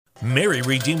Mary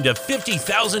redeemed a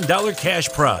 $50,000 cash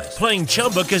prize playing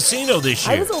Chumba Casino this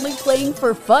year. I was only playing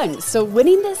for fun, so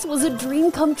winning this was a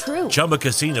dream come true. Chumba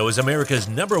Casino is America's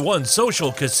 #1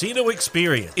 social casino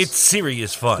experience. It's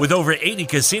serious fun. With over 80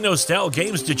 casino-style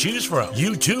games to choose from,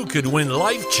 you too could win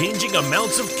life-changing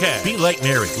amounts of cash. Be like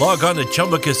Mary. Log on to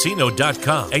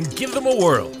ChumbaCasino.com and give them a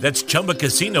whirl. That's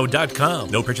ChumbaCasino.com.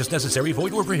 No purchase necessary.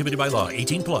 Void where prohibited by law.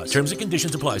 18+. Terms and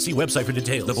conditions apply. See website for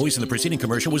details. The voice in the preceding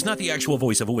commercial was not the actual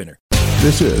voice of a winner.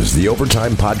 This is the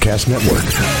Overtime Podcast Network.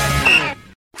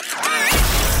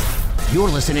 You're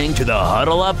listening to the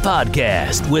Huddle Up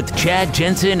Podcast with Chad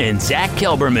Jensen and Zach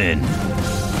Kelberman.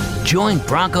 Join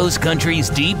Broncos Country's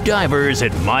deep divers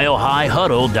at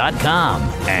milehighhuddle.com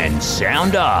and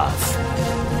sound off.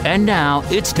 And now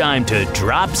it's time to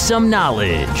drop some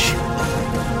knowledge.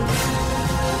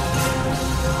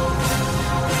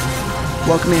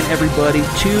 Welcome in, everybody,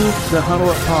 to the Huddle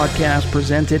Up Podcast,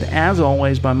 presented, as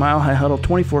always, by Mile High Huddle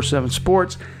 24/7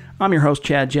 Sports. I'm your host,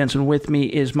 Chad Jensen. With me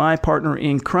is my partner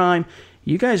in crime.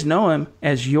 You guys know him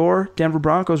as your Denver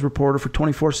Broncos reporter for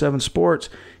 24/7 Sports.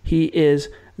 He is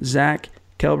Zach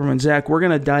Kelberman. Zach, we're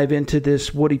going to dive into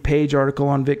this Woody Page article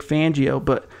on Vic Fangio,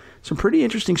 but some pretty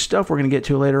interesting stuff we're going to get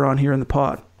to later on here in the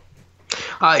pod.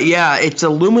 Yeah, it's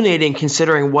illuminating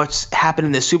considering what's happened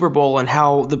in the Super Bowl and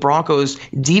how the Broncos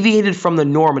deviated from the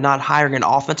norm and not hiring an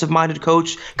offensive-minded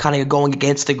coach, kind of going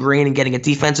against the grain and getting a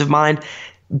defensive mind.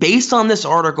 Based on this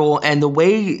article and the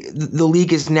way the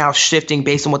league is now shifting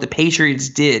based on what the Patriots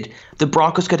did, the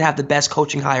Broncos could have the best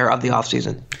coaching hire of the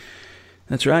offseason.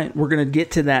 That's right. We're going to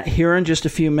get to that here in just a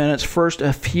few minutes. First,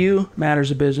 a few matters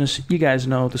of business. You guys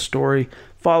know the story.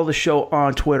 Follow the show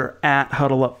on Twitter at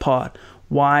HuddleUpPod.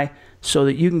 Why? So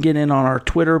that you can get in on our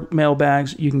Twitter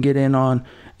mailbags. You can get in on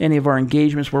any of our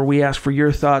engagements where we ask for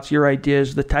your thoughts, your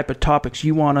ideas, the type of topics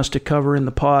you want us to cover in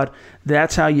the pod.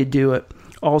 That's how you do it.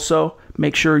 Also,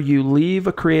 make sure you leave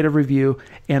a creative review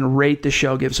and rate the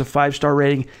show. Give us a 5-star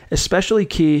rating, especially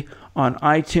key on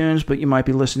iTunes, but you might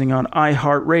be listening on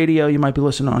iHeartRadio. You might be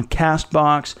listening on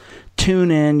CastBox,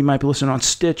 TuneIn. You might be listening on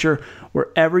Stitcher.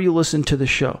 Wherever you listen to the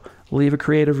show, leave a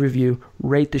creative review,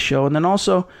 rate the show, and then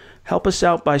also help us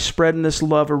out by spreading this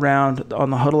love around on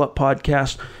the Huddle Up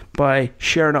Podcast by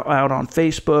sharing it out on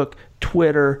Facebook,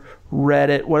 Twitter,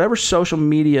 Reddit, whatever social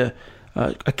media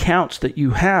accounts that you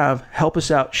have. Help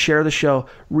us out. Share the show.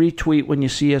 Retweet when you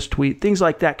see us tweet. Things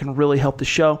like that can really help the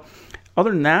show. Other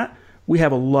than that, we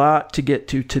have a lot to get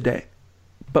to today.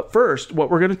 But first, what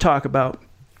we're going to talk about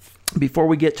before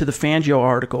we get to the Fangio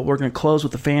article, we're going to close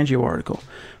with the Fangio article.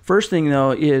 First thing,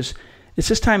 though, is it's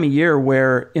this time of year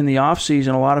where in the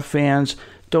offseason, a lot of fans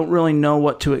don't really know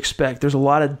what to expect. There's a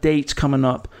lot of dates coming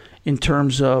up in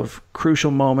terms of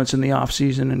crucial moments in the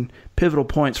offseason and pivotal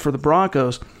points for the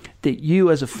Broncos that you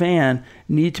as a fan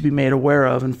need to be made aware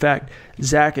of. In fact,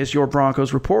 Zach, as your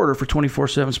Broncos reporter for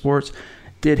 24/7 Sports,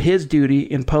 did his duty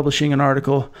in publishing an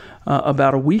article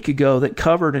about a week ago that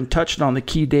covered and touched on the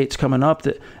key dates coming up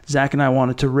that Zach and I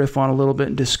wanted to riff on a little bit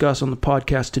and discuss on the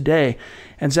podcast today.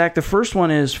 And Zach, the first one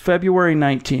is February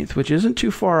 19th, which isn't too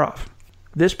far off.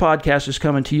 This podcast is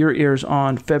coming to your ears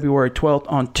on February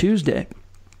 12th on Tuesday.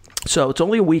 So it's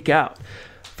only a week out.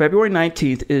 February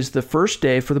 19th is the first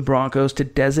day for the Broncos to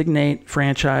designate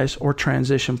franchise or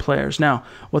transition players. Now,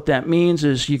 what that means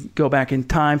is you go back in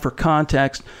time for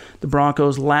context. The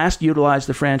Broncos last utilized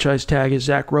the franchise tag, as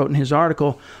Zach wrote in his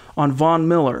article, on Von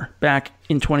Miller back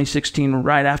in 2016,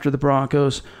 right after the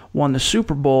Broncos won the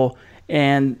Super Bowl,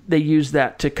 and they used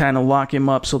that to kind of lock him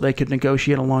up so they could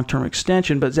negotiate a long-term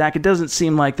extension. But, Zach, it doesn't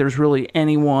seem like there's really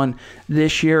anyone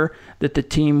this year that the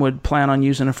team would plan on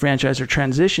using a franchise or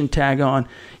transition tag on.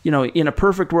 You know, in a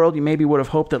perfect world, you maybe would have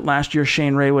hoped that last year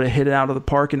Shane Ray would have hit it out of the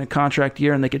park in a contract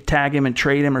year and they could tag him and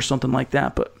trade him or something like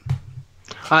that, but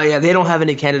Yeah, they don't have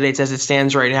any candidates as it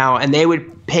stands right now, and they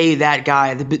would pay that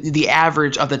guy the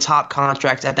average of the top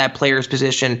contracts at that player's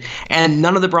position, and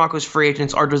none of the Broncos free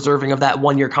agents are deserving of that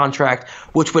one-year contract,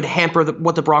 which would hamper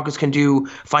what the Broncos can do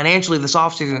financially this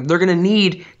offseason. They're going to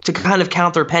need to kind of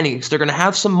count their pennies. They're going to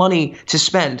have some money to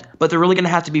spend, but they're really going to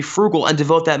have to be frugal and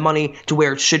devote that money to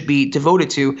where it should be devoted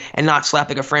to and not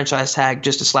slapping a franchise tag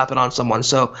just to slap it on someone.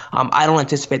 So I don't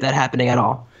anticipate that happening at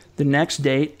all. The next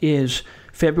date is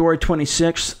February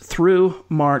 26th through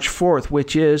March 4th,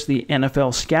 which is the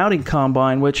NFL Scouting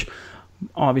Combine, which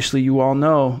obviously you all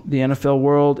know the NFL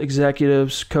world,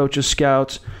 executives, coaches,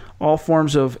 scouts, all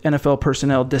forms of NFL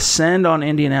personnel descend on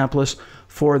Indianapolis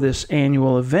for this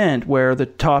annual event where the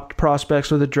top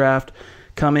prospects of the draft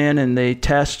come in and they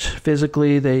test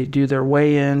physically, they do their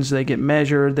weigh-ins, they get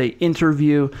measured, they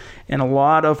interview, and a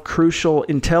lot of crucial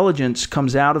intelligence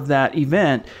comes out of that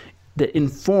event that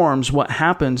informs what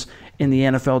happens in the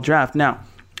NFL draft. Now,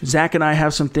 Zach and I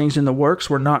have some things in the works.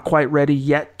 We're not quite ready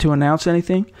yet to announce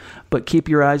anything, but keep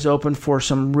your eyes open for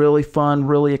some really fun,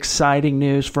 really exciting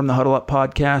news from the Huddle Up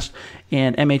podcast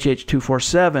and MHH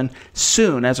 247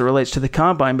 soon as it relates to the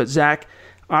Combine. But Zach,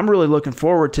 I'm really looking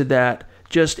forward to that,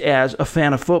 just as a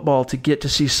fan of football, to get to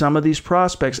see some of these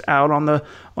prospects out on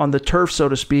the turf, so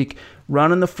to speak,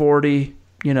 running the 40,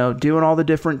 doing all the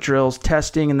different drills,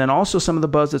 testing, and then also some of the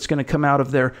buzz that's going to come out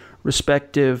of their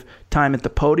respective time at the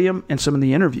podium and some of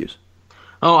the interviews.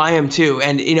 Oh, I am too.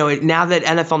 And, now that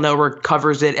NFL Network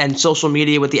covers it and social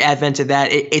media with the advent of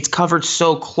that, it's covered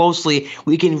so closely,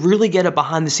 we can really get a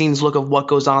behind the scenes look of what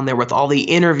goes on there with all the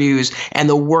interviews and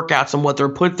the workouts and what they're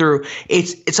put through.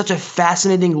 It's such a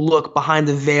fascinating look behind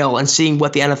the veil and seeing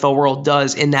what the NFL world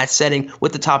does in that setting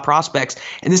with the top prospects.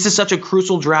 And this is such a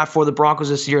crucial draft for the Broncos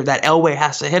this year that Elway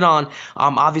has to hit on.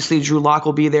 Obviously, Drew Lock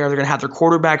will be there. They're going to have their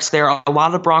quarterbacks there. A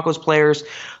lot of Broncos players,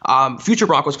 future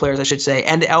Broncos players, I should say,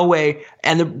 and Elway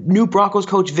and the new Broncos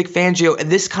coach, Vic Fangio,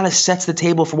 and this kind of sets the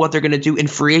table for what they're going to do in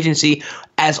free agency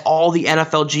as all the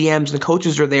NFL GMs and the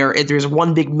coaches are there. There's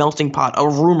one big melting pot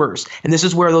of rumors, and this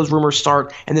is where those rumors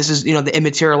start, and this is, the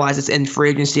immaterialized in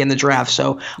free agency and the draft.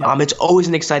 So it's always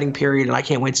an exciting period, and I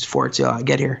can't wait for it to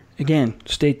get here. Again,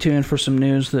 stay tuned for some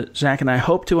news that Zach and I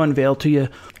hope to unveil to you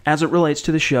as it relates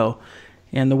to the show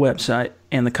and the website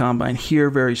and the Combine here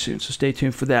very soon. So stay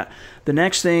tuned for that. The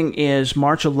next thing is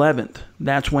March 11th.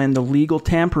 That's when the legal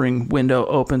tampering window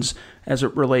opens as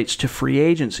it relates to free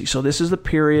agency. So this is the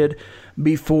period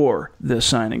before the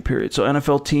signing period. So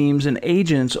NFL teams and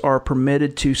agents are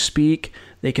permitted to speak.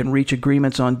 They can reach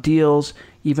agreements on deals,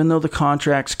 even though the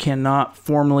contracts cannot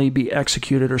formally be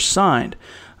executed or signed,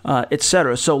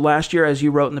 etc. So last year, as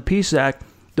you wrote in the piece, Zach,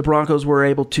 the Broncos were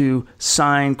able to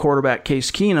sign quarterback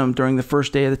Case Keenum during the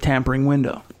first day of the tampering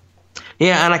window.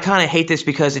 Yeah, and I kind of hate this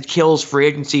because it kills free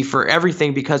agency for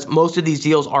everything, because most of these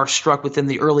deals are struck within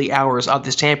the early hours of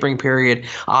this tampering period.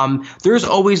 There's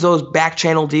always those back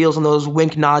channel deals and those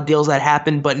wink nod deals that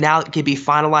happen, but now it can be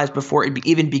finalized before it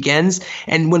even begins.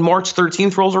 And when March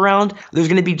 13th rolls around, there's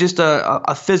going to be just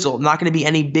a fizzle, not going to be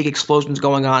any big explosions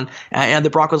going on. And the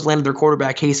Broncos landed their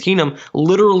quarterback, Case Keenum,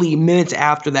 literally minutes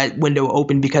after that window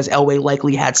opened, because Elway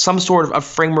likely had some sort of a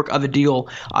framework of a deal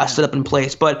set up in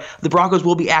place. But the Broncos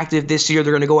will be active this year. They're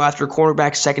going to go after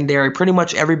cornerback, secondary, pretty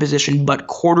much every position but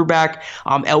quarterback.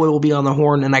 Elway will be on the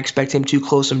horn, and I expect him to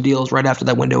close some deals right after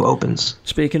that window opens.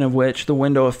 Speaking of which, the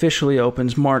window officially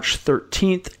opens March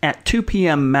 13th at 2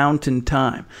 p.m. Mountain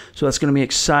Time. So that's going to be an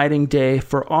exciting day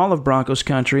for all of Broncos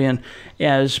country. And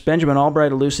as Benjamin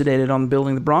Albright elucidated on the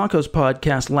Building the Broncos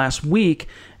podcast last week,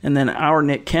 and then our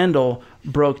Nick Kendall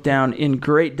broke down in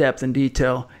great depth and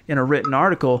detail in a written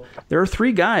article, there are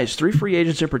three free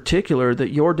agents in particular, that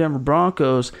your Denver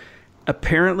Broncos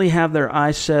apparently have their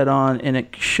eyes set on, and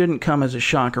it shouldn't come as a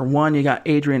shocker. One, you got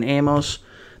Adrian Amos,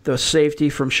 the safety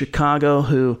from Chicago,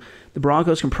 who the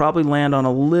Broncos can probably land on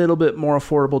a little bit more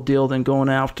affordable deal than going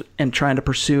out and trying to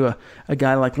pursue a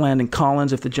guy like Landon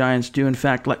Collins if the Giants do, in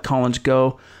fact, let Collins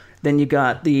go. Then you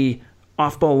got the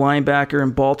off-ball linebacker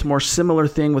in Baltimore. Similar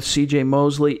thing with C.J.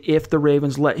 Mosley. If the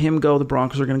Ravens let him go, the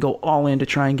Broncos are going to go all in to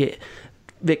try and get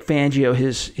Vic Fangio,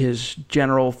 his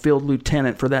general field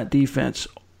lieutenant for that defense.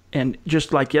 And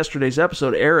just like yesterday's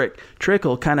episode, Eric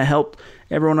Trickle kind of helped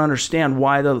everyone understand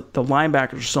why the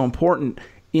linebackers are so important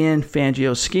in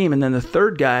Fangio's scheme. And then the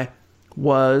third guy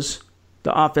was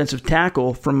the offensive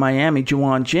tackle from Miami,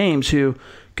 Juwan James, who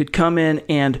could come in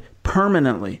and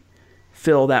permanently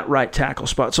fill that right tackle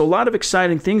spot. So a lot of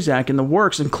exciting things, Zach, in the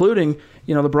works, including,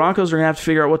 the Broncos are going to have to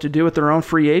figure out what to do with their own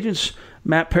free agents.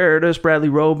 Matt Paradis, Bradley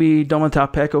Roby,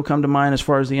 Domata Peko come to mind as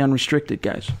far as the unrestricted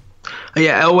guys.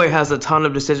 Yeah, Elway has a ton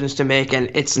of decisions to make, and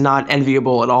it's not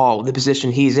enviable at all, the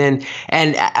position he's in.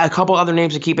 And a couple other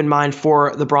names to keep in mind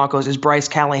for the Broncos is Bryce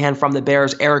Callahan from the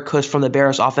Bears, Eric Kush from the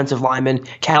Bears, offensive lineman.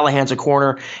 Callahan's a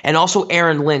corner. And also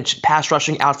Aaron Lynch, pass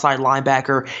rushing outside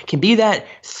linebacker, can be that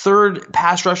third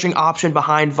pass rushing option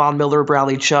behind Von Miller,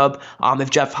 Bradley Chubb, if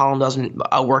Jeff Holland doesn't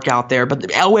work out there. But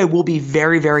Elway will be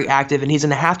very, very active, and he's going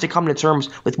to have to come to terms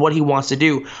with what he wants to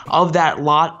do. Of that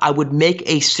lot, I would make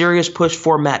a serious push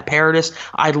for Matt Paradis.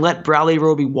 I'd let Bradley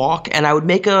Roby walk, and I would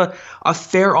make a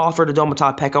fair offer to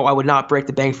Domata Peko. I would not break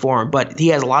the bank for him, but he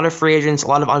has a lot of free agents, a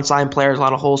lot of unsigned players, a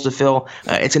lot of holes to fill.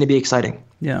 It's going to be exciting.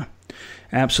 Yeah,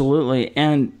 absolutely.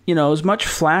 And, as much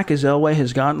flack as Elway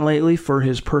has gotten lately for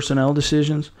his personnel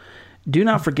decisions, do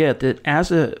not forget that as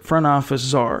a front office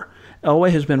czar,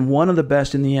 Elway has been one of the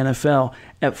best in the NFL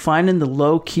at finding the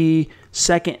low-key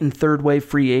second and third wave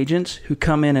free agents who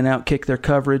come in and outkick their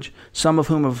coverage, some of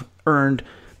whom have earned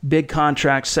big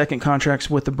contracts, second contracts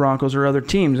with the Broncos or other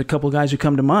teams. A couple of guys who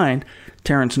come to mind,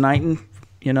 Terrence Knighton,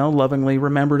 lovingly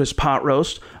remembered as Pot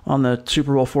Roast on the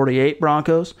Super Bowl 48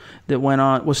 Broncos, that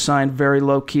was signed very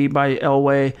low-key by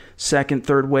Elway, second,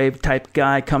 third wave type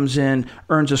guy, comes in,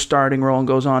 earns a starting role, and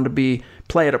goes on to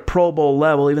play at a Pro Bowl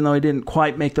level, even though he didn't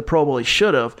quite make the Pro Bowl. He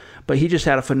should have, but he just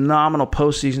had a phenomenal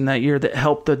postseason that year that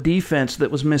helped the defense that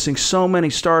was missing so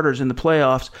many starters in the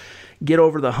playoffs get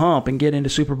over the hump and get into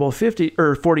Super Bowl 50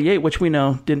 or 48, which we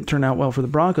know didn't turn out well for the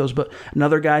Broncos. But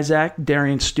another guy, Zach,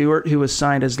 Darian Stewart, who was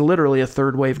signed as literally a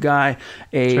third wave guy,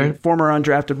 former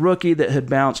undrafted rookie that had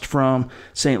bounced from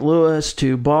St. Louis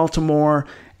to Baltimore.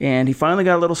 And he finally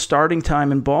got a little starting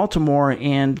time in Baltimore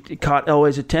and caught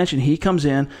Elway's attention. He comes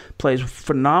in, plays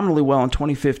phenomenally well in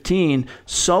 2015,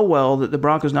 so well that the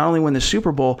Broncos not only win the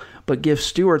Super Bowl, but give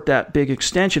Stewart that big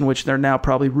extension, which they're now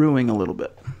probably ruining a little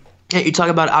bit. Yeah, you talk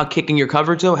about outkicking your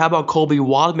coverage, though. How about Colby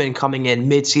Wadman coming in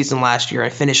mid-season last year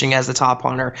and finishing as the top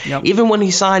punter? Yep. Even when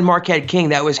he signed Marquette King,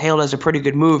 that was hailed as a pretty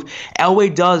good move.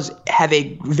 Elway does have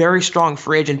a very strong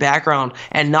free agent background,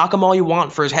 and knock him all you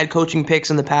want for his head coaching picks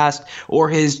in the past or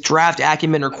his draft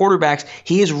acumen or quarterbacks.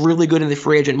 He is really good in the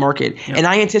free agent market. Yep. And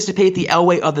I anticipate the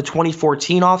Elway of the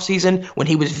 2014 offseason, when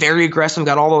he was very aggressive,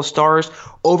 got all those stars,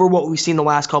 over what we've seen the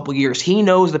last couple of years. He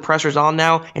knows the pressure's on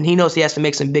now, and he knows he has to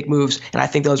make some big moves, and I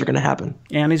think those are going to happen.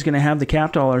 And he's going to have the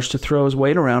cap dollars to throw his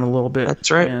weight around a little bit. That's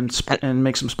right. And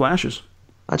make some splashes.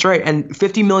 That's right. And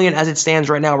 $50 million as it stands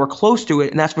right now, we're close to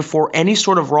it, and that's before any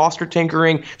sort of roster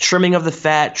tinkering, trimming of the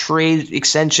fat, trade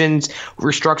extensions,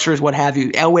 restructures, what have you.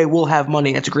 Elway will have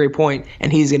money. That's a great point,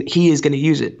 and he is going to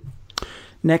use it.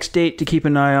 Next date to keep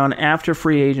an eye on after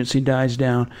free agency dies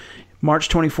down, March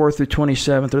 24th through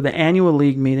 27th, are the annual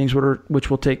league meetings, which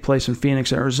will take place in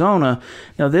Phoenix, Arizona.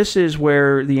 Now, this is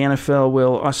where the NFL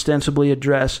will ostensibly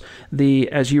address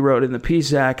as you wrote in the piece,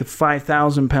 Zach,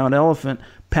 5,000-pound elephant,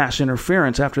 pass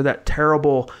interference, after that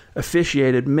terrible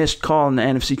officiated missed call in the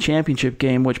NFC Championship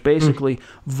game, which basically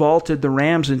vaulted the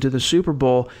Rams into the Super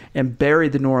Bowl and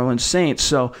buried the New Orleans Saints.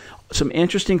 So some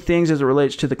interesting things as it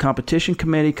relates to the competition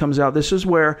committee comes out. This is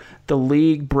where the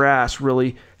league brass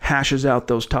really hashes out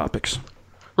those topics.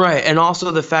 Right, and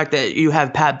also the fact that you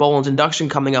have Pat Bowlen's induction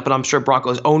coming up, and I'm sure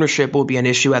Broncos ownership will be an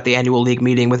issue at the annual league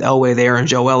meeting with Elway there and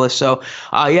Joe Ellis. So,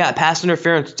 pass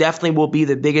interference definitely will be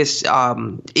the biggest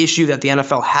issue that the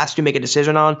NFL has to make a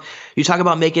decision on. You talk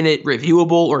about making it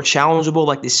reviewable or challengeable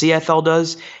like the CFL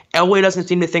does. Elway doesn't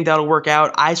seem to think that'll work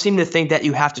out. I seem to think that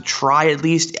you have to try at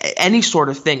least any sort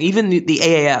of thing, even the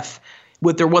AAF.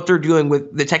 With what they're doing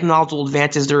with the technological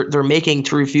advances they're making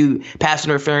to review pass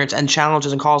interference and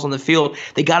challenges and calls on the field,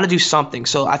 they got to do something.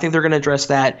 So I think they're going to address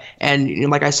that.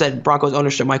 And like I said, Broncos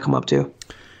ownership might come up too.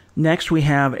 Next, we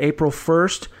have April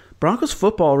 1st. Broncos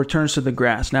football returns to the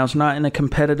grass. Now, it's not in a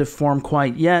competitive form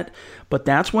quite yet, but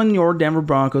that's when your Denver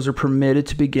Broncos are permitted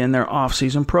to begin their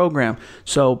offseason program.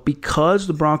 So because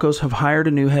the Broncos have hired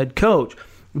a new head coach,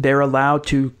 they're allowed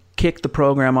to kick the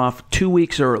program off 2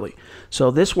 weeks early. So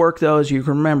this work, though, as you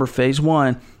can remember, phase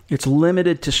 1, it's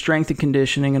limited to strength and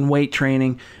conditioning and weight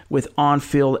training with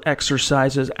on-field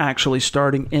exercises actually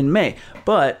starting in May.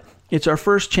 But it's our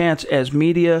first chance as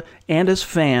media and as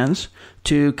fans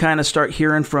to kind of start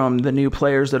hearing from the new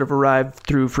players that have arrived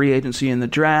through free agency and the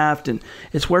draft. And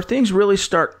it's where things really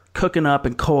start cooking up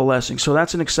and coalescing. So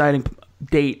that's an exciting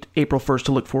date, April 1st,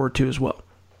 to look forward to as well.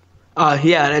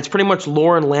 And it's pretty much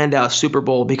Lauren Landau's Super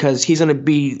Bowl, because he's going to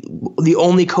be the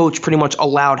only coach pretty much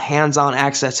allowed hands-on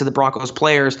access to the Broncos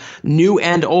players, new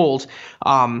and old,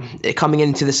 coming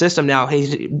into the system now.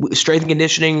 He's strength and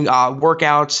conditioning,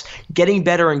 workouts, getting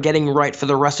better and getting right for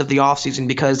the rest of the offseason,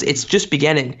 because it's just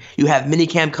beginning. You have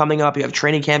minicamp coming up. You have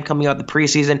training camp coming up, the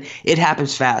preseason. It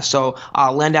happens fast. So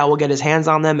Landau will get his hands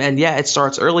on them. And, it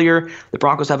starts earlier. The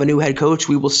Broncos have a new head coach.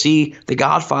 We will see the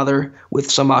Godfather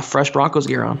with some fresh Broncos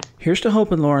gear on. Here's to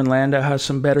hoping Lauren Landau has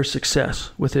some better success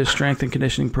with his strength and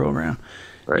conditioning program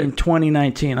in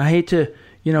 2019. I hate to,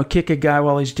 kick a guy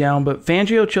while he's down, but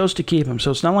Fangio chose to keep him,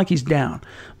 so it's not like he's down.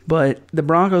 But the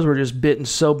Broncos were just bitten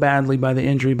so badly by the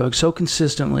injury bug, so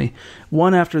consistently,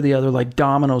 one after the other, like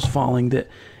dominoes falling, that,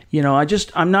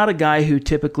 I'm not a guy who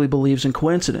typically believes in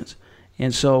coincidence.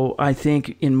 And so I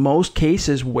think in most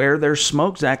cases where there's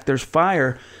smoke, Zach, there's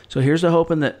fire. So here's to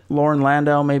hoping that Lauren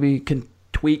Landau maybe can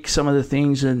tweak some of the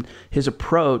things in his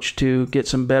approach to get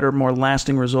some better, more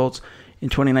lasting results in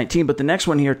 2019. But the next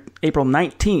one here, April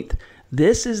 19th,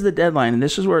 this is the deadline, and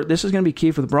this is going to be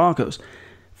key for the Broncos,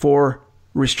 for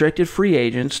restricted free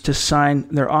agents to sign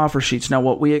their offer sheets. Now,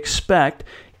 what we expect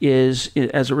is,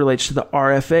 as it relates to the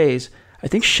RFAs, I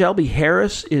think Shelby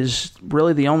Harris is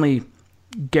really the only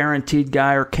guaranteed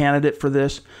guy or candidate for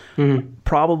this.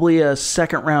 Probably a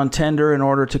second-round tender in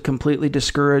order to completely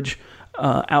discourage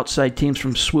outside teams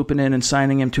from swooping in and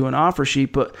signing him to an offer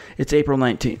sheet, but it's April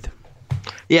 19th.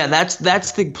 Yeah, that's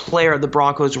the player the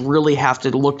Broncos really have to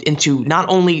look into, not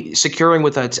only securing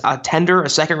with a tender, a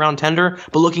second-round tender,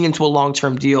 but looking into a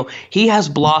long-term deal. He has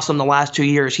blossomed the last 2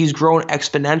 years. He's grown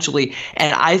exponentially,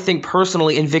 and I think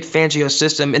personally in Vic Fangio's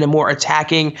system, in a more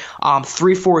attacking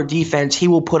 3-4 defense, he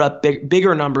will put up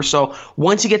bigger numbers. So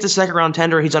once he gets a second-round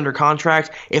tender, he's under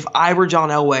contract. If I were John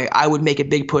Elway, I would make a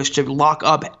big push to lock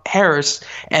up Harris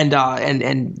and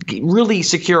really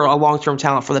secure a long-term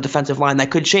talent for the defensive line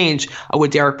that could change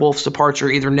with Derek Wolfe's departure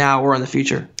either now or in the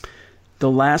future. The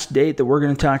last date that we're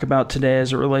going to talk about today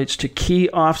as it relates to key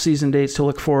offseason dates to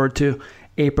look forward to,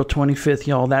 April 25th,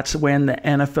 y'all. That's when the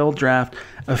NFL draft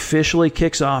officially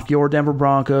kicks off. Your Denver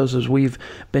Broncos, as we've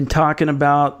been talking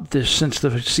about this since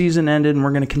the season ended, and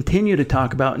we're going to continue to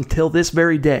talk about until this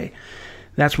very day.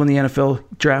 That's when the NFL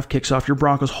draft kicks off. Your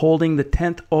Broncos holding the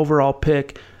 10th overall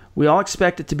pick. We all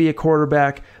expect it to be a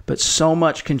quarterback, but so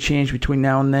much can change between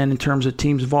now and then in terms of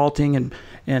teams vaulting and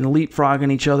leapfrogging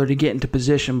each other to get into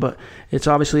position. But it's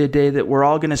obviously a day that we're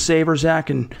all going to savor, Zach,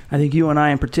 and I think you and I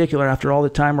in particular, after all the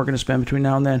time we're going to spend between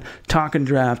now and then talking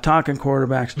draft, talking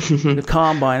quarterbacks, the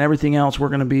combine, everything else, we're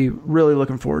going to be really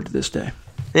looking forward to this day.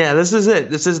 Yeah, this is it.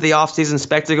 This is the offseason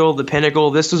spectacle, the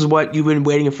pinnacle. This is what you've been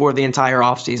waiting for the entire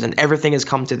offseason. Everything has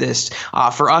come to this.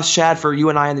 For us, Chad, for you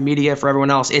and I in the media, for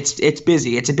everyone else, it's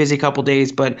busy. It's a busy couple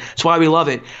days, but it's why we love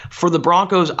it. For the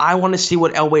Broncos, I want to see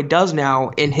what Elway does now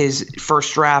in his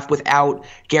first draft without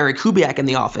Gary Kubiak in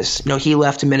the office. He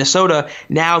left to Minnesota.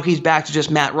 Now he's back to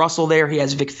just Matt Russell there. He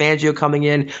has Vic Fangio coming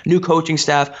in, new coaching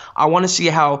staff. I want to see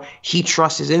how he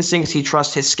trusts his instincts, he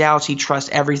trusts his scouts, he trusts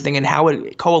everything, and how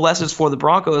it coalesces for the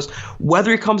Broncos.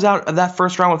 Whether he comes out of that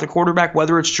first round with a quarterback,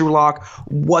 whether it's Drew Lock,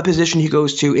 what position he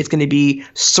goes to, it's going to be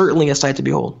certainly a sight to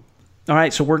behold. All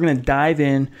right, so we're going to dive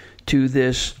in to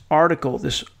this article,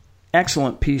 this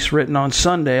excellent piece written on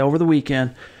Sunday over the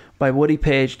weekend by Woody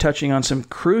Page, touching on some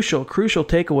crucial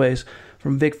takeaways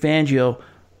from Vic Fangio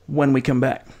when we come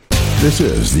back. This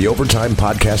is the Overtime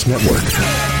Podcast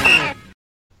Network.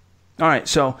 All right,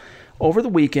 so over the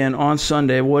weekend on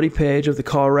Sunday, Woody Page of the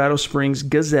Colorado Springs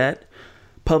Gazette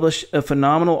published a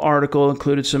phenomenal article,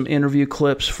 included some interview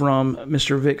clips from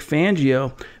Mr. Vic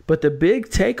Fangio. But the big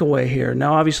takeaway here,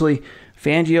 now obviously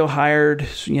Fangio hired,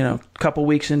 a couple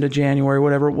weeks into January,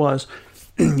 whatever it was.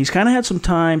 He's kind of had some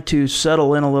time to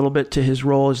settle in a little bit to his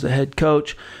role as the head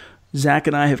coach. Zach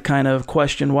and I have kind of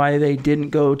questioned why they didn't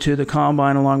go to the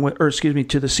combine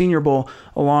to the Senior Bowl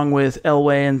along with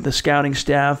Elway and the scouting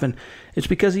staff. And it's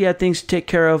because he had things to take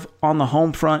care of on the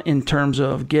home front in terms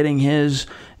of getting his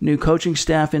new coaching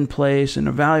staff in place and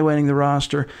evaluating the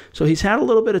roster. So he's had a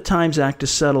little bit of time, Zach, to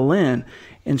settle in.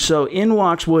 And so in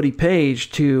walks Woody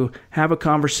Page to have a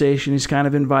conversation. He's kind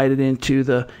of invited into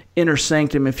the inner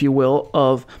sanctum, if you will,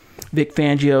 of Vic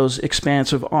Fangio's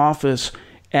expansive office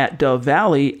at Dove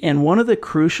Valley. And one of the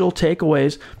crucial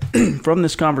takeaways from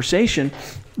this conversation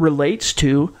relates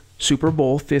to Super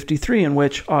Bowl 53, in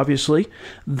which obviously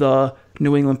the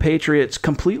New England Patriots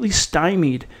completely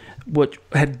stymied what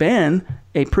had been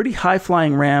a pretty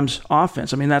high-flying Rams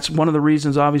offense. I mean, that's one of the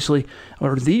reasons, obviously,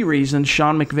 or the reason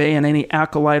Sean McVay and any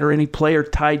acolyte or any player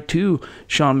tied to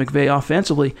Sean McVay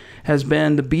offensively has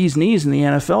been the bee's knees in the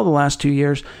NFL the last 2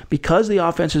 years, because the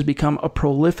offense has become a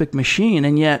prolific machine.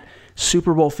 And yet,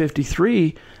 Super Bowl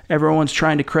 53, everyone's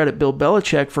trying to credit Bill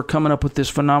Belichick for coming up with this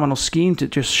phenomenal scheme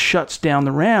that just shuts down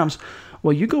the Rams.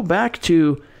 Well, you go back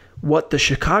to what the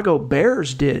Chicago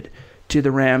Bears did to the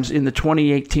Rams in the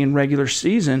 2018 regular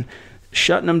season,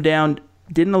 shutting them down,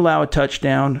 didn't allow a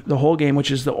touchdown the whole game, which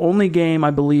is the only game,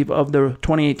 I believe, of the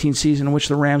 2018 season in which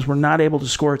the Rams were not able to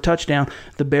score a touchdown.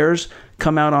 The Bears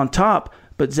come out on top.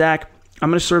 But, Zach, I'm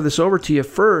going to serve this over to you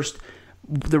first.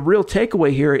 The real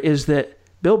takeaway here is that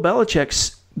Bill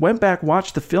Belichick went back,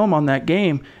 watched the film on that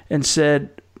game, and said,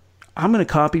 I'm going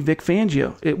to copy Vic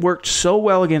Fangio. It worked so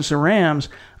well against the Rams.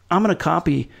 I'm going to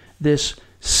copy this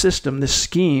system, this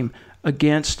scheme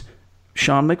against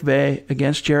Sean McVay,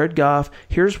 against Jared Goff.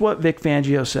 Here's what Vic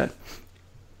Fangio said.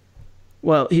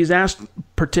 Well, he's asked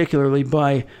particularly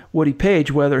by Woody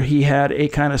Page whether he had a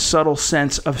kind of subtle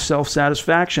sense of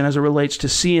self-satisfaction as it relates to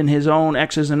seeing his own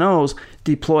X's and O's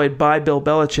deployed by Bill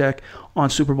Belichick on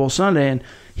Super Bowl Sunday. And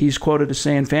he's quoted as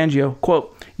saying, Fangio,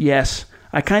 quote, "Yes,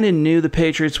 I kind of knew the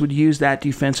Patriots would use that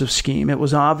defensive scheme. It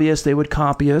was obvious they would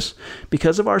copy us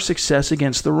because of our success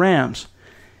against the Rams."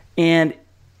 And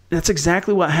that's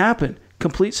exactly what happened.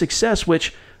 Complete success,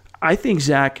 which I think,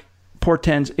 Zach,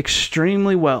 portends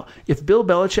extremely well. If Bill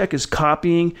Belichick is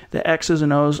copying the X's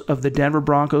and O's of the Denver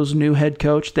Broncos' new head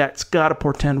coach, that's got to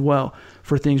portend well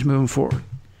for things moving forward.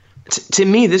 To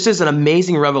me, this is an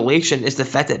amazing revelation, is the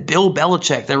fact that Bill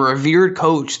Belichick, the revered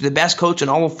coach, the best coach in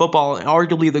all of football, and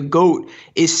arguably the GOAT,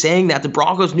 is saying that the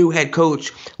Broncos' new head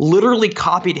coach literally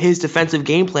copied his defensive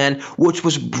game plan, which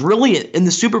was brilliant in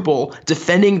the Super Bowl,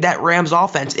 defending that Rams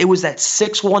offense. It was that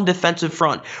 6-1 defensive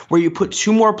front where you put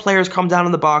 2 more players come down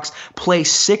in the box, play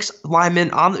 6 linemen,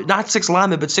 not 6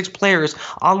 linemen, but 6 players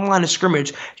on the line of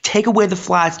scrimmage, take away the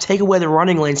flats, take away the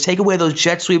running lanes, take away those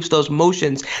jet sweeps, those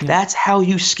motions. Yeah. That's how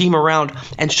you scheme around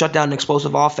and shut down an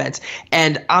explosive offense.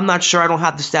 And I'm not sure, I don't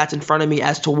have the stats in front of me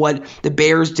as to what the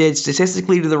Bears did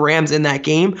statistically to the Rams in that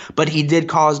game, but he did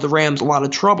cause the Rams a lot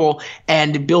of trouble.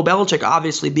 And Bill Belichick,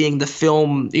 obviously being the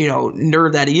film,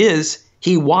 nerd that he is,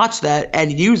 he watched that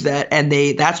and used that, and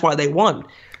that's why they won.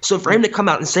 So for him to come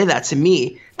out and say that to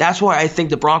me, that's why I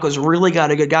think the Broncos really got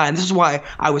a good guy. And this is why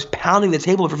I was pounding the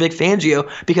table for Vic Fangio,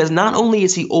 because not only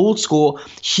is he old school,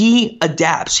 he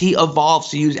adapts, he evolves,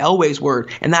 to use Elway's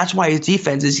word. And that's why his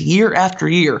defenses, year after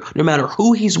year, no matter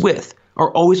who he's with, are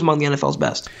always among the NFL's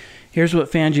best. Here's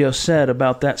what Fangio said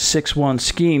about that 6-1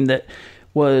 scheme that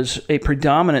was a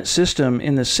predominant system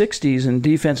in the 60s, and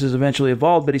defenses eventually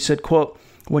evolved. But he said, quote,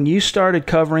 "When you started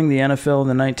covering the NFL in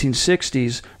the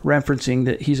 1960s," referencing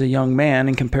that he's a young man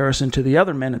in comparison to the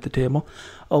other men at the table,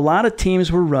 "a lot of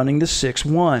teams were running the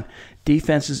 6-1.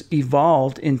 Defenses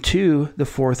evolved into the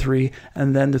 4-3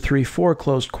 and then the 3-4,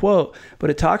 closed quote. But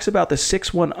it talks about the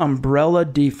 6-1 umbrella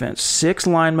defense, 6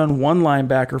 linemen, 1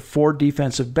 linebacker, 4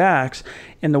 defensive backs.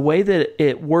 And the way that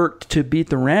it worked to beat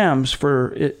the Rams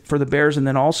for the Bears and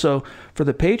then also for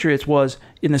the Patriots was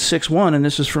in the 6-1, and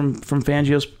this is from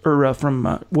Fangio's or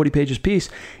from Woody Page's piece.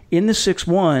 In the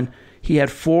 6-1, he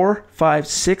had 4, 5,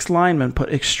 6 linemen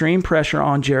put extreme pressure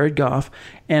on Jared Goff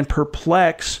and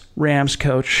perplex Rams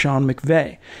coach Sean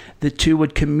McVay. The two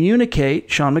would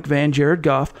communicate, Sean McVay and Jared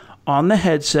Goff, on the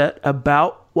headset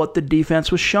about what the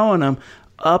defense was showing them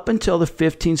up until the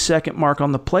 15-second mark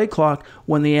on the play clock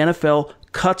when the NFL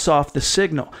cuts off the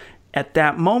signal. At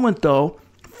that moment, though,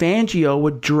 Fangio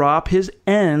would drop his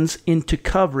ends into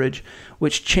coverage,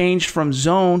 which changed from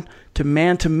zone to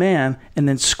man, and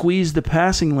then squeeze the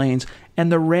passing lanes. And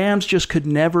the Rams just could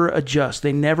never adjust.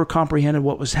 They never comprehended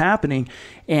what was happening.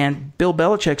 And Bill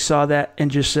Belichick saw that and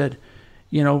just said,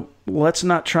 let's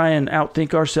not try and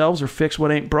outthink ourselves or fix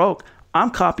what ain't broke.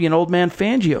 I'm copying old man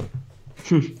Fangio.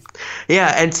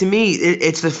 Yeah, and to me,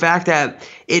 it's the fact that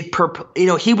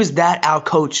he was that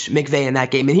outcoached McVay in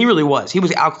that game, and he really was. He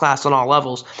was outclassed on all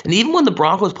levels. And even when the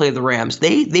Broncos played the Rams,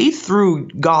 they threw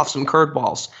Goff some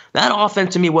curveballs. That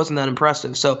offense to me wasn't that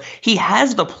impressive. So he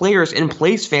has the players in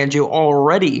place, Fangio,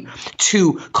 already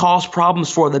to cause problems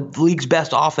for the league's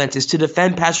best offenses, to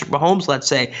defend Patrick Mahomes, let's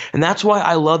say. And that's why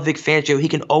I love Vic Fangio. He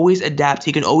can always adapt.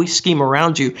 He can always scheme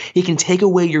around you. He can take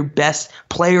away your best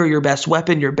player, your best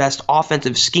weapon, your best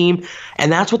offensive scheme.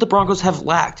 And that's what the Broncos have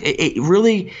lacked. It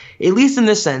really, at least in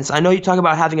this sense, I know you talk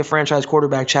about having a franchise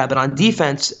quarterback, Chad, but on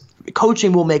defense,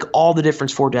 coaching will make all the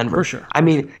difference for Denver. For sure. I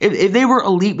mean, if they were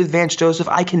elite with Vance Joseph,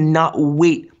 I cannot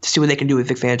wait to see what they can do with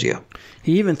Vic Fangio.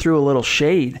 He even threw a little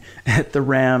shade at the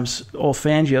Rams. Old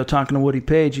Fangio, talking to Woody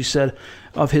Page, he said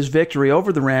of his victory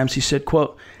over the Rams, he said,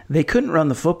 quote, "They couldn't run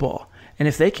the football. And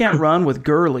if they can't run with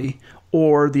Gurley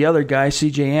or the other guy,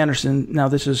 C.J. Anderson," now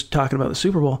this is talking about the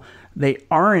Super Bowl, "they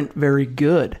aren't very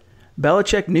good."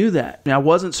 Belichick knew that. And I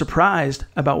wasn't surprised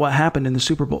about what happened in the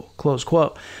Super Bowl, close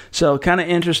quote. So kind of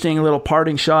interesting little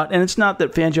parting shot. And it's not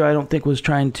that Fangio, I don't think, was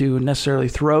trying to necessarily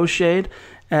throw shade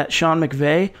at Sean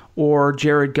McVay or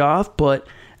Jared Goff, but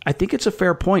I think it's a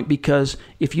fair point, because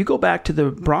if you go back to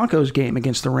the Broncos game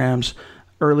against the Rams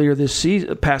earlier this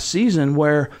season, past season,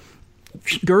 where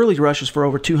Gurley rushes for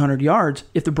over 200 yards.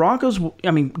 If the Broncos,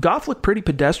 Goff looked pretty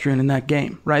pedestrian in that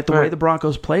game, right? The way the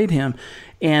Broncos played him.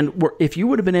 And if you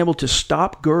would have been able to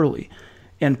stop Gurley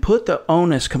and put the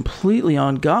onus completely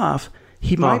on Goff,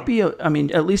 he might be,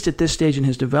 at least at this stage in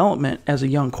his development as a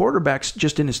young quarterback,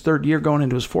 just in his 3rd year, going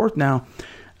into his 4th now,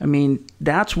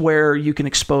 that's where you can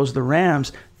expose the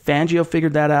Rams. Fangio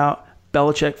figured that out.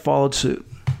 Belichick followed suit.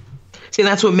 See,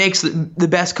 that's what makes the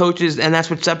best coaches, and that's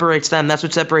what separates them. That's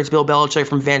what separates Bill Belichick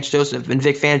from Vance Joseph and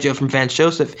Vic Fangio from Vance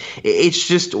Joseph. It's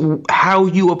just how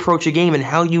you approach a game and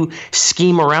how you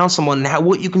scheme around someone and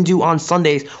what you can do on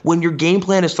Sundays when your game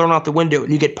plan is thrown out the window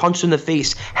and you get punched in the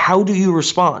face. How do you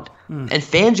respond? And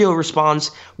Fangio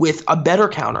responds with a better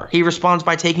counter. He responds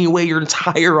by taking away your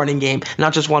entire running game,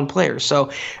 not just one player. So,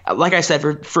 like I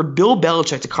said, for Bill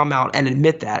Belichick to come out and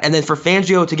admit that, and then for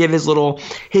Fangio to give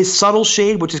his subtle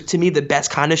shade, which is to me the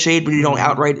best kind of shade, but you don't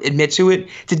outright admit to it,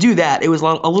 to do that, it was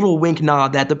a little wink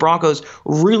nod that the Broncos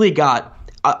really got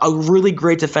a really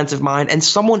great defensive mind and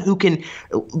someone who can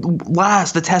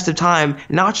last the test of time,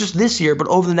 not just this year, but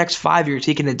over the next 5 years.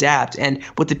 He can adapt. And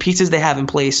with the pieces they have in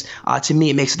place, to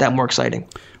me, it makes it that more exciting.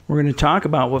 We're going to talk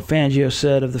about what Fangio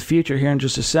said of the future here in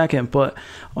just a second. But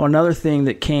another thing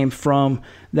that came from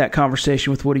that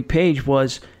conversation with Woody Page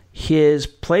was his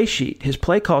play sheet, his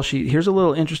play call sheet. Here's a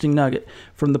little interesting nugget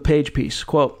from the Page piece.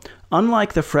 Quote,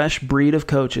 "Unlike the fresh breed of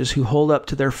coaches who hold up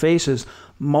to their faces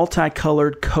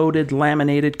multicolored, coded,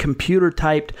 laminated,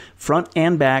 computer-typed, front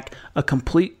and back, a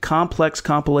complete complex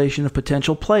compilation of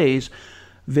potential plays,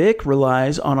 Vic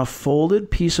relies on a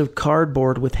folded piece of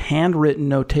cardboard with handwritten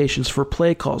notations for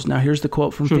play calls." Now, here's the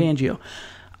quote from Fangio.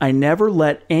 "I never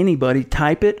let anybody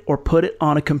type it or put it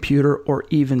on a computer or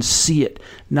even see it.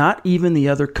 Not even the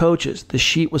other coaches. The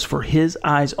sheet was for his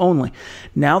eyes only.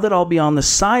 Now that I'll be on the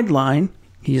sideline,"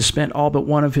 he has spent all but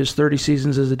one of his 30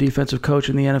 seasons as a defensive coach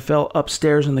in the NFL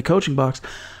upstairs in the coaching box,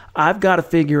 "I've got to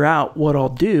figure out what I'll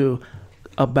do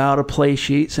about a play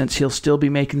sheet," since he'll still be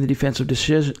making the defensive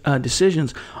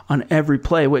decisions on every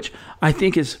play, which I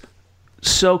think is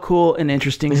so cool and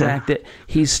interesting, Zach, that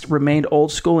he's remained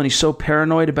old school and he's so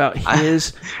paranoid about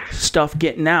his stuff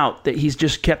getting out that he's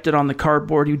just kept it on the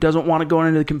cardboard. He doesn't want to go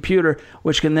into the computer,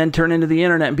 which can then turn into the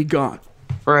internet and be gone.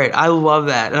 Right. I love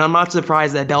that. And I'm not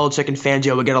surprised that Belichick and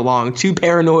Fangio would get along. Two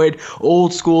paranoid,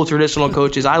 old school, traditional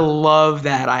coaches. I love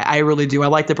that. I really do. I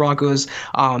like the Broncos,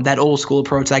 that old school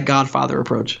approach, that Godfather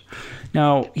approach.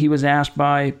 Now, he was asked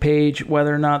by Page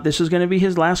whether or not this is going to be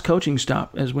his last coaching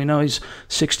stop. As we know, he's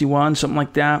 61, something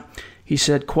like that. He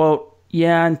said, quote,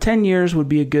 "Yeah, and 10 years would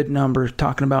be a good number,"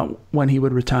 talking about when he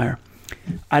would retire.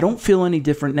 "I don't feel any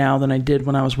different now than I did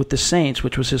when I was with the Saints,"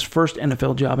 which was his first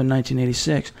NFL job in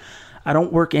 1986. "I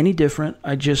don't work any different.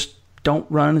 I just don't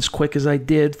run as quick as I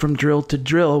did from drill to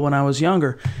drill when I was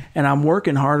younger, and I'm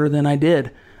working harder than I did.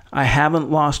 I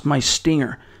haven't lost my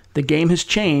stinger. The game has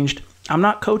changed. I'm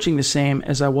not coaching the same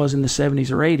as I was in the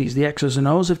 70s or 80s. The X's and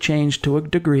O's have changed to a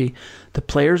degree. The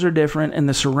players are different, and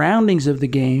the surroundings of the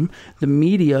game, the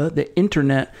media, the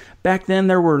internet. Back then,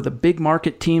 there were the big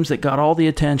market teams that got all the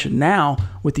attention. Now,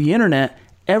 with the internet,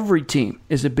 every team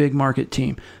is a big market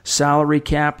team. Salary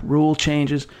cap, rule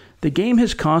changes. The game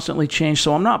has constantly changed,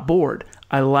 so I'm not bored.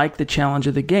 I like the challenge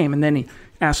of the game." And then he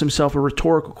asks himself a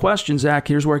rhetorical question, Zach.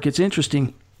 Here's where it gets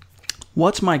interesting.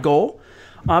 "What's my goal?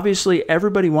 Obviously,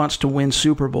 everybody wants to win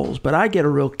Super Bowls, but I get a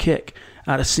real kick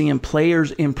out of seeing players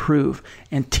improve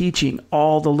and teaching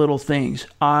all the little things.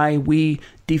 We,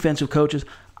 defensive coaches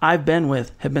I've been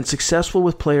with, have been successful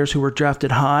with players who were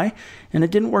drafted high, and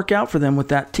it didn't work out for them with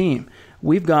that team.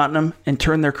 We've gotten them and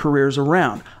turned their careers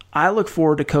around. I look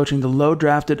forward to coaching the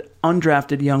low-drafted,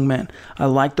 undrafted young men. I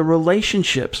like the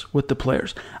relationships with the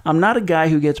players. I'm not a guy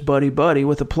who gets buddy-buddy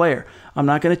with a player. I'm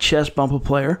not going to chest bump a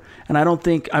player, and I don't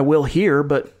think I will here,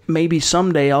 but maybe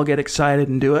someday I'll get excited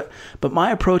and do it. But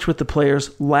my approach with the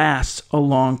players lasts a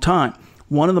long time.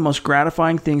 One of the most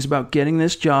gratifying things about getting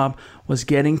this job was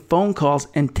getting phone calls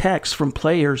and texts from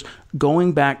players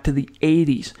going back to the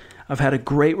 80s. I've had a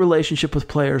great relationship with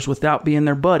players without being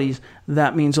their buddies.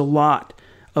 That means a lot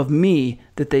of me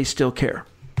that they still care."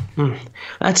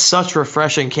 That's such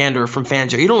refreshing candor from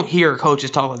Fangio. You don't hear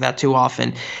coaches talk like that too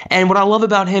often. And what I love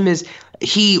about him is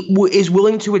he is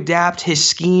willing to adapt his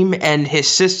scheme and his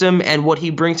system and what he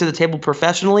brings to the table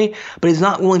professionally, but he's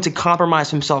not willing to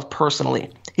compromise himself personally.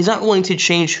 He's not willing to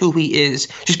change who he is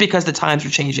just because the times are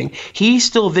changing. He's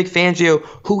still Vic Fangio,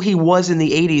 who he was in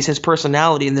the 80s, his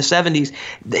personality in the 70s.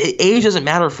 The age doesn't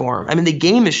matter for him. I mean, the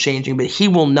game is changing, but he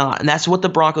will not. And that's what the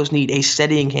Broncos need, a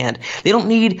steadying hand. They don't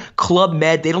need Club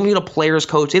Med. They don't need a player's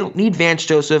coach. They don't need Vance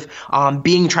Joseph trying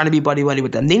to be buddy-buddy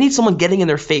with them. They need someone getting in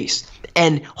their face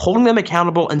and holding them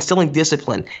accountable and instilling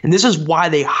discipline. And this is why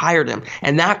they hired him.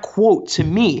 And that quote, to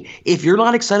me, if you're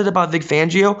not excited about Vic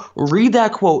Fangio, read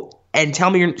that quote and tell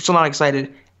me you're still not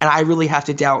excited, and I really have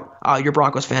to doubt your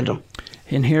Broncos fandom.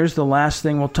 And here's the last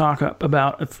thing we'll talk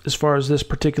about as far as this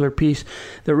particular piece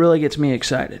that really gets me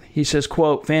excited. He says,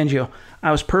 quote, "Fangio,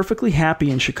 I was perfectly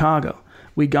happy in Chicago.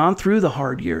 We'd gone through the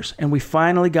hard years, and we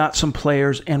finally got some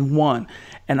players and won.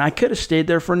 And I could have stayed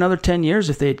there for another 10 years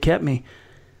if they had kept me."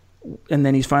 And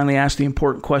then he's finally asked the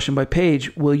important question by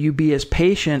Page, "Will you be as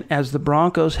patient as the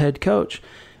Broncos head coach?"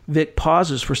 Vic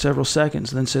pauses for several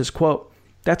seconds, then says, quote,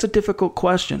 That's a difficult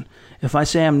question. If I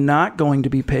say I'm not going to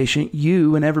be patient,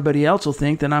 you and everybody else will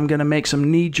think that I'm going to make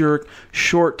some knee-jerk,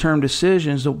 short-term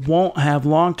decisions that won't have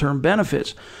long-term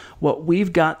benefits. What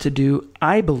we've got to do,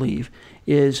 I believe,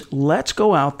 is let's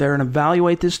go out there and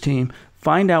evaluate this team,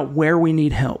 find out where we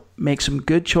need help, make some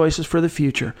good choices for the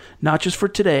future, not just for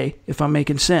today, if I'm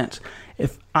making sense.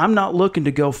 If I'm not looking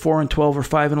to go 4-12 or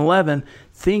 5-11,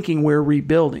 thinking we're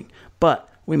rebuilding, but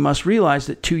we must realize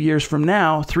that 2 years from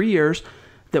now, 3 years,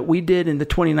 that we did in the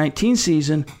 2019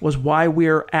 season was why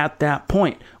we're at that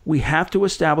point. We have to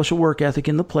establish a work ethic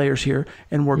in the players here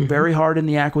and work very hard in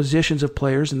the acquisitions of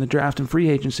players in the draft and free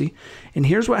agency. And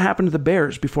here's what happened to the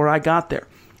Bears before I got there.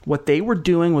 What they were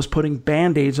doing was putting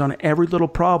Band-Aids on every little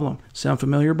problem. Sound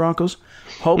familiar, Broncos?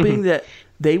 Hoping that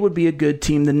they would be a good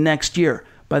team the next year.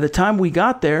 By the time we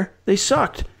got there, they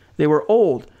sucked. They were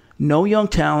old. No young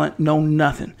talent, no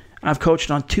nothing. I've coached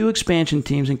on 2 expansion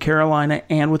teams in Carolina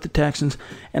and with the Texans,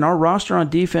 and our roster on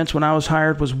defense when I was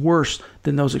hired was worse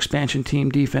than those expansion team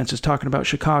defenses, talking about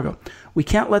Chicago. We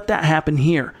can't let that happen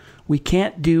here. We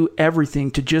can't do everything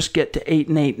to just get to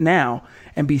 8-8 now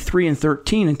and be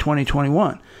 3-13 in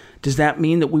 2021. Does that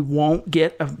mean that we won't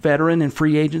get a veteran in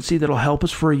free agency that'll help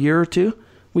us for a year or two?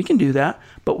 We can do that,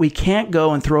 but we can't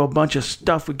go and throw a bunch of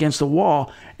stuff against the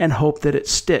wall and hope that it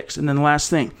sticks. And then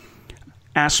last thing,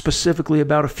 asked specifically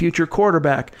about a future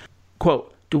quarterback.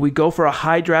 Quote, do we go for a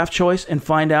high draft choice and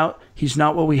find out he's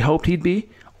not what we hoped he'd be?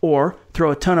 Or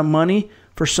throw a ton of money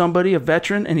for somebody, a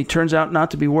veteran, and he turns out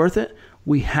not to be worth it?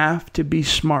 We have to be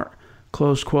smart.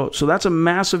 Close quote. So that's a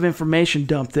massive information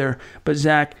dump there. But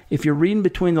Zach, if you're reading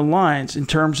between the lines in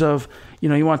terms of,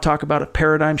 you want to talk about a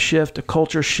paradigm shift, a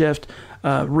culture shift,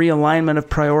 realignment of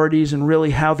priorities, and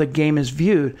really how the game is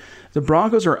viewed, the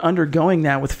Broncos are undergoing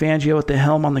that with Fangio at the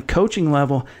helm on the coaching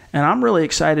level, and I'm really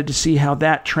excited to see how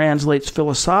that translates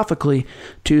philosophically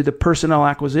to the personnel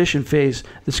acquisition phase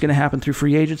that's going to happen through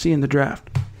free agency and the draft.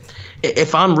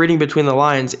 If I'm reading between the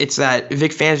lines, it's that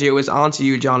Vic Fangio is onto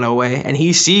you, John Elway, and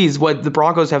he sees what the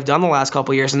Broncos have done the last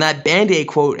couple of years, and that Band-Aid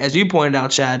quote, as you pointed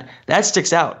out, Chad, that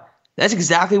sticks out. That's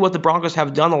exactly what the Broncos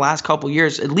have done the last couple of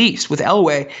years, at least with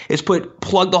Elway, is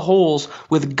plug the holes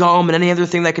with gum and any other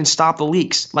thing that can stop the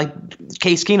leaks, like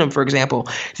Case Keenum, for example.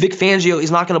 Vic Fangio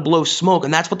is not going to blow smoke,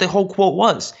 and that's what the whole quote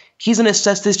was. He's going to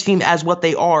assess this team as what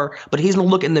they are, but he's going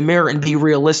to look in the mirror and be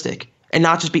realistic and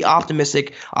not just be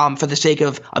optimistic for the sake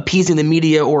of appeasing the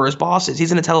media or his bosses. He's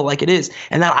going to tell it like it is,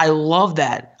 and I love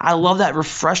that. I love that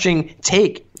refreshing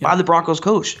take by the Broncos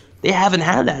coach. They haven't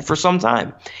had that for some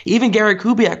time. Even Gary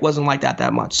Kubiak wasn't like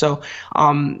that much. So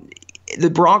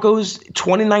the Broncos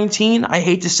 2019, I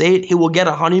hate to say it, he will get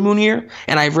a honeymoon year,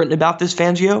 and I've written about this,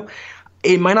 Fangio.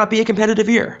 It might not be a competitive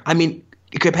year. I mean,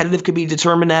 competitive could be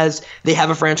determined as they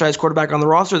have a franchise quarterback on the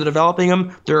roster, they're developing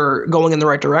him, they're going in the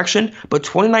right direction. But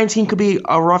 2019 could be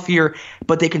a rough year,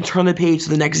 but they can turn the page to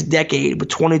the next decade with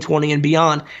 2020 and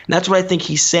beyond. And that's what I think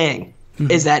he's saying,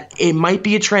 is that it might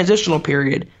be a transitional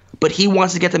period, but he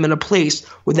wants to get them in a place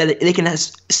where that they can have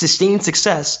sustained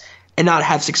success and not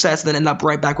have success and then end up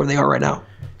right back where they are right now.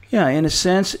 Yeah, in a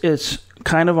sense, it's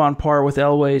kind of on par with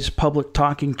Elway's public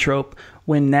talking trope,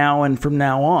 win now and from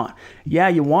now on. Yeah,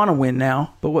 you want to win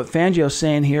now, but what Fangio's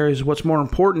saying here is what's more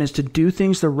important is to do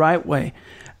things the right way,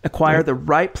 acquire the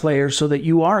right players so that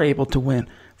you are able to win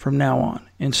from now on.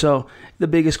 And so the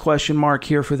biggest question mark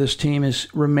here for this team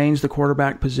remains the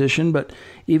quarterback position. But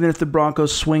even if the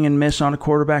Broncos swing and miss on a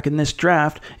quarterback in this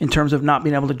draft in terms of not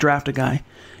being able to draft a guy,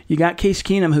 you got Case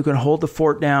Keenum who can hold the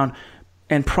fort down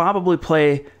and probably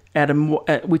play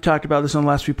we talked about this on the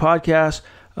last few podcasts.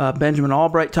 Benjamin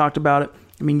Albright talked about it.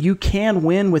 I mean, you can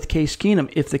win with Case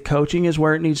Keenum if the coaching is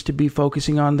where it needs to be,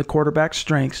 focusing on the quarterback's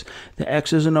strengths. The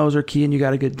X's and O's are key, and you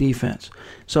got a good defense.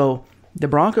 So the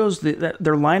Broncos,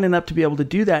 they're lining up to be able to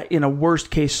do that in a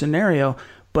worst-case scenario,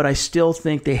 but I still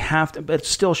think they have to. But it's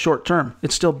still short-term.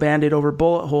 It's still Band-Aid over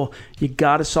bullet hole. You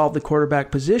got to solve the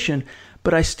quarterback position.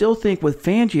 But I still think with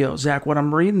Fangio, Zach, when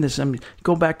I'm reading this,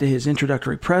 go back to his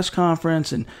introductory press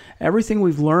conference and everything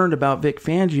we've learned about Vic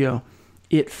Fangio,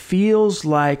 it feels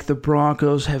like the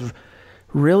Broncos have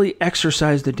really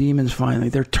exercised the demons finally.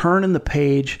 They're turning the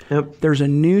page. Yep. There's a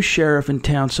new sheriff in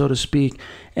town, so to speak.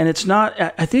 And it's not,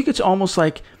 I think it's almost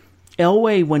like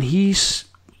Elway, when he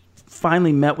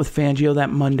finally met with Fangio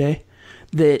that Monday,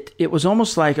 that it was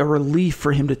almost like a relief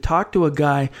for him to talk to a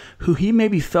guy who he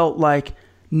maybe felt like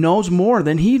knows more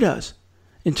than he does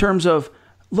in terms of,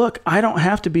 look, I don't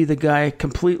have to be the guy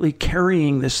completely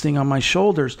carrying this thing on my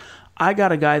shoulders. I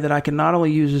got a guy that I can not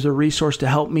only use as a resource to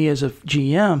help me as a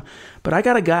GM, but I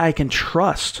got a guy I can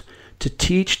trust to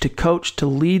teach, to coach, to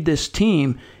lead this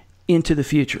team into the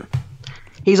future.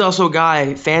 He's also a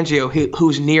guy, Fangio,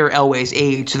 who's near Elway's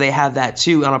age, so they have that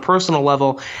too on a personal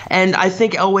level. And I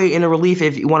think Elway, in a relief,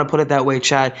 if you want to put it that way,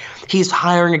 Chad, he's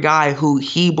hiring a guy who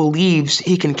he believes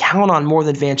he can count on more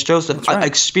than Vance Joseph, an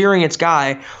experienced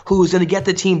guy who's going to get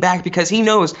the team back because he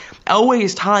knows Elway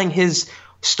is tying his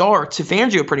star to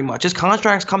Fangio pretty much. His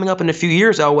contract's coming up in a few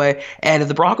years, Elway, and if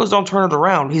the Broncos don't turn it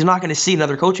around, he's not going to see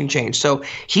another coaching change. So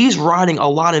he's riding a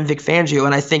lot in Vic Fangio,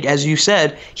 and I think, as you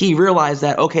said, he realized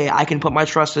that, okay, I can put my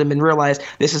trust in him and realize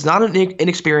this is not an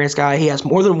inexperienced guy. He has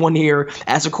more than 1 year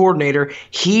as a coordinator.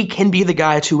 He can be the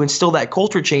guy to instill that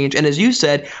culture change, and as you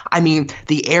said, I mean,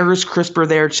 the air is crisper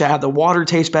there, Chad. The water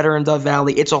tastes better in Dove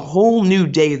Valley. It's a whole new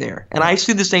day there, and I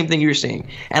see the same thing you're seeing,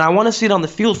 and I want to see it on the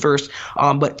field first,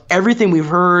 but everything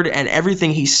we've heard and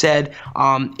everything he said,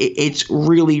 it's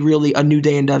really, really a new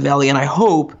day in Dove Valley, and I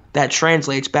hope that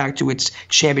translates back to its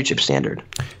championship standard.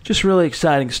 Just really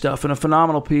exciting stuff and a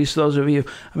phenomenal piece. Those of you,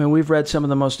 I mean, we've read some of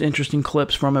the most interesting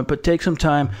clips from it, but take some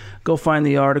time, go find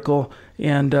the article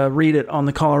and read it on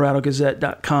the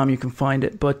ColoradoGazette.com. You can find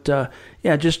it. But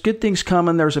yeah, just good things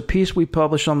coming. There's a piece we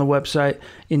published on the website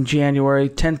in January,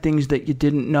 10 things that you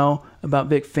didn't know about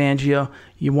Vic Fangio.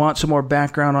 You want some more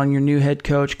background on your new head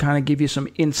coach, kind of give you some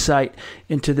insight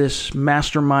into this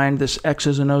mastermind, this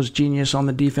X's and O's genius on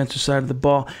the defensive side of the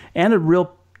ball, and a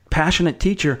real passionate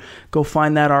teacher. Go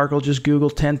find that article. Just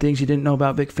Google 10 things you didn't know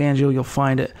about Vic Fangio. You'll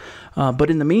find it. But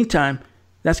in the meantime,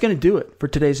 that's going to do it for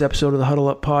today's episode of the Huddle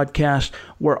Up Podcast.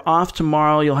 We're off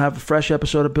tomorrow. You'll have a fresh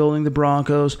episode of Building the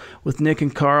Broncos with Nick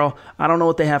and Carl. I don't know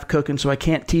what they have cooking, so I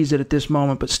can't tease it at this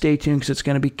moment, but stay tuned because it's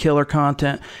going to be killer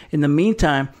content. In the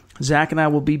meantime, Zach and I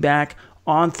will be back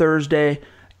on Thursday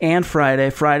and Friday.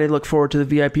 Friday, look forward to the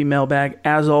VIP mailbag.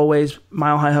 As always,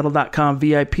 milehighhuddle.com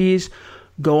VIPs.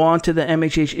 Go on to the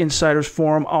MHH Insiders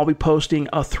Forum. I'll be posting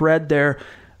a thread there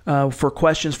for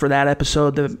questions for that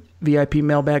episode, the VIP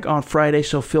mailbag on Friday,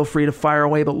 so feel free to fire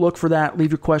away, but look for that.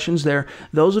 Leave your questions there.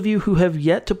 Those of you who have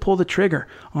yet to pull the trigger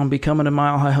on becoming a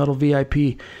Mile High Huddle VIP,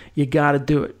 you got to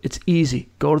do it. It's easy.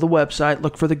 Go to the website,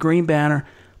 look for the green banner,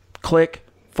 click,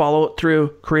 follow it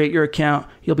through, create your account.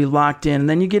 You'll be locked in, and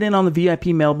then you get in on the VIP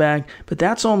mailbag, but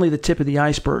that's only the tip of the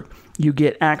iceberg. You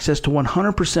get access to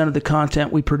 100% of the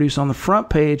content we produce on the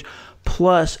front page,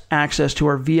 plus access to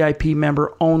our VIP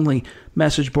member-only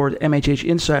message board, MHH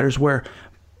Insiders, where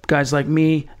guys like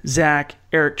me, Zach,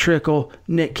 Eric Trickle,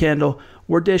 Nick Kendall,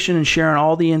 we're dishing and sharing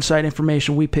all the inside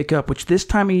information we pick up, which this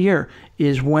time of year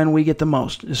is when we get the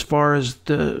most as far as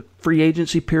the free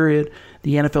agency period,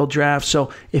 the NFL draft.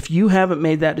 So if you haven't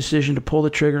made that decision to pull the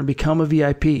trigger and become a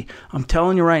VIP, I'm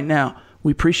telling you right now,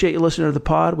 we appreciate you listening to the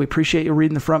pod. We appreciate you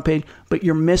reading the front page, but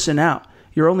you're missing out.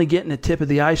 You're only getting the tip of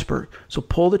the iceberg. So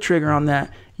pull the trigger on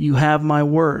that. You have my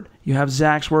word. You have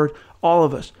Zach's word. All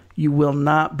of us. You will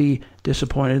not be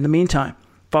disappointed. In the meantime,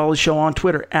 follow the show on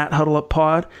Twitter at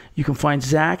HuddleUpPod. You can find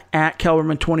Zach at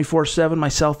Kelberman247,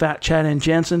 myself at Chad N.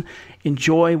 Jensen.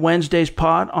 Enjoy Wednesday's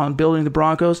pod on Building the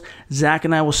Broncos. Zach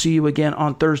and I will see you again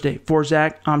on Thursday. For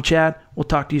Zach, I'm Chad. We'll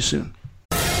talk to you soon.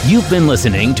 You've been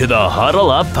listening to the Huddle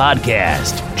Up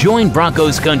Podcast. Join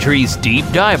Broncos Country's deep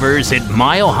divers at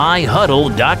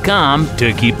milehighhuddle.com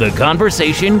to keep the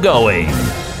conversation going.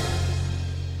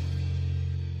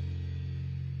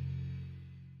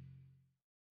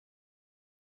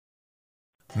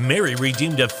 Mary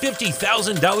redeemed a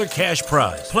 $50,000 cash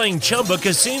prize playing Chumba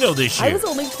Casino this year. I was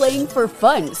only playing for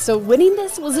fun, so winning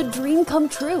this was a dream come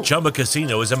true. Chumba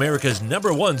Casino is America's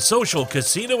 #1 social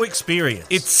casino experience.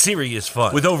 It's serious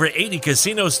fun. With over 80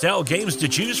 casino-style games to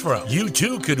choose from, you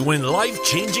too could win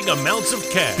life-changing amounts of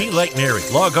cash. Be like Mary.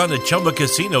 Log on to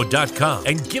ChumbaCasino.com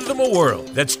and give them a whirl.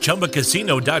 That's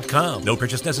ChumbaCasino.com. No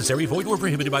purchase necessary. Void or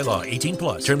prohibited by law.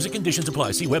 18+. Terms and conditions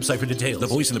apply. See website for details. The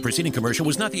voice in the preceding commercial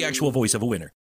was not the actual voice of a winner.